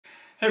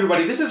Hey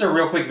everybody, this is a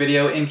real quick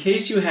video in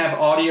case you have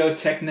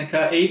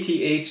Audio-Technica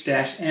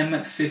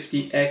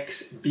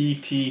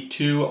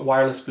ATH-M50xBT2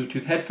 wireless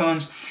Bluetooth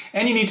headphones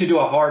and you need to do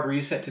a hard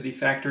reset to the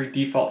factory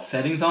default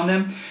settings on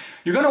them.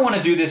 You're going to want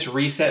to do this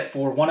reset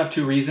for one of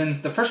two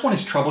reasons. The first one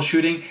is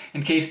troubleshooting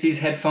in case these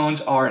headphones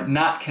are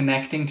not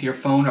connecting to your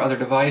phone or other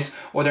device,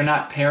 or they're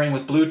not pairing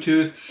with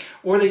Bluetooth,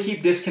 or they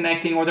keep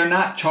disconnecting, or they're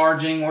not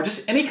charging, or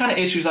just any kind of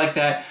issues like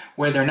that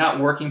where they're not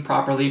working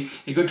properly.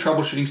 A good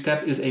troubleshooting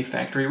step is a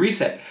factory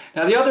reset.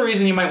 Now the other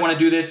reason you might want to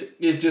do this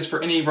is just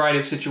for any variety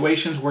of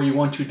situations where you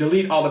want to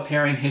delete all the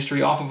pairing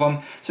history off of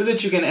them so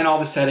that you can end all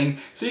the settings.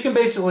 So you can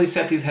basically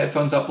set these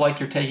headphones up like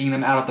you're taking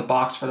them out of the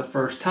box for the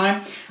first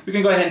time. We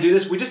can go ahead and do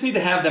this. We just need to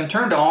have them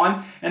turned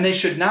on and they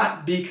should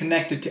not be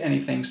connected to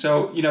anything.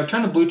 So,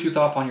 turn the Bluetooth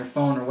off on your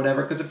phone or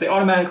whatever, because if they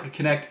automatically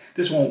connect,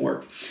 this won't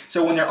work.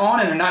 So when they're on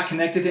and they're not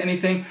connected to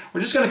anything, we're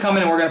just going to come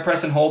in and we're going to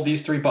press and hold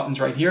these three buttons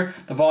right here.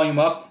 The volume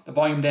up, the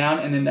volume down,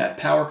 and then that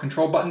power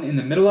control button in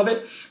the middle of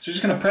it. So you're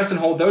just going to press and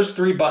hold those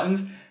three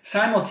buttons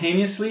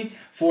simultaneously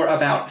for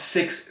about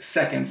 6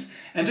 seconds.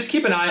 And just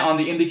keep an eye on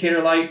the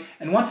indicator light.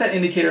 And once that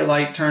indicator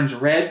light turns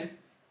red,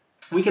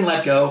 we can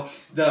let go.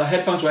 The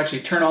headphones will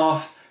actually turn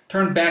off,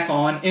 turn back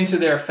on into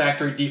their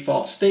factory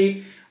default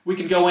state. We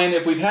can go in,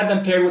 if we've had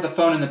them paired with a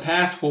phone in the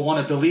past, we'll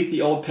want to delete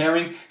the old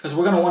pairing because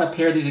we're going to want to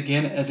pair these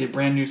again as a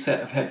brand new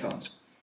set of headphones.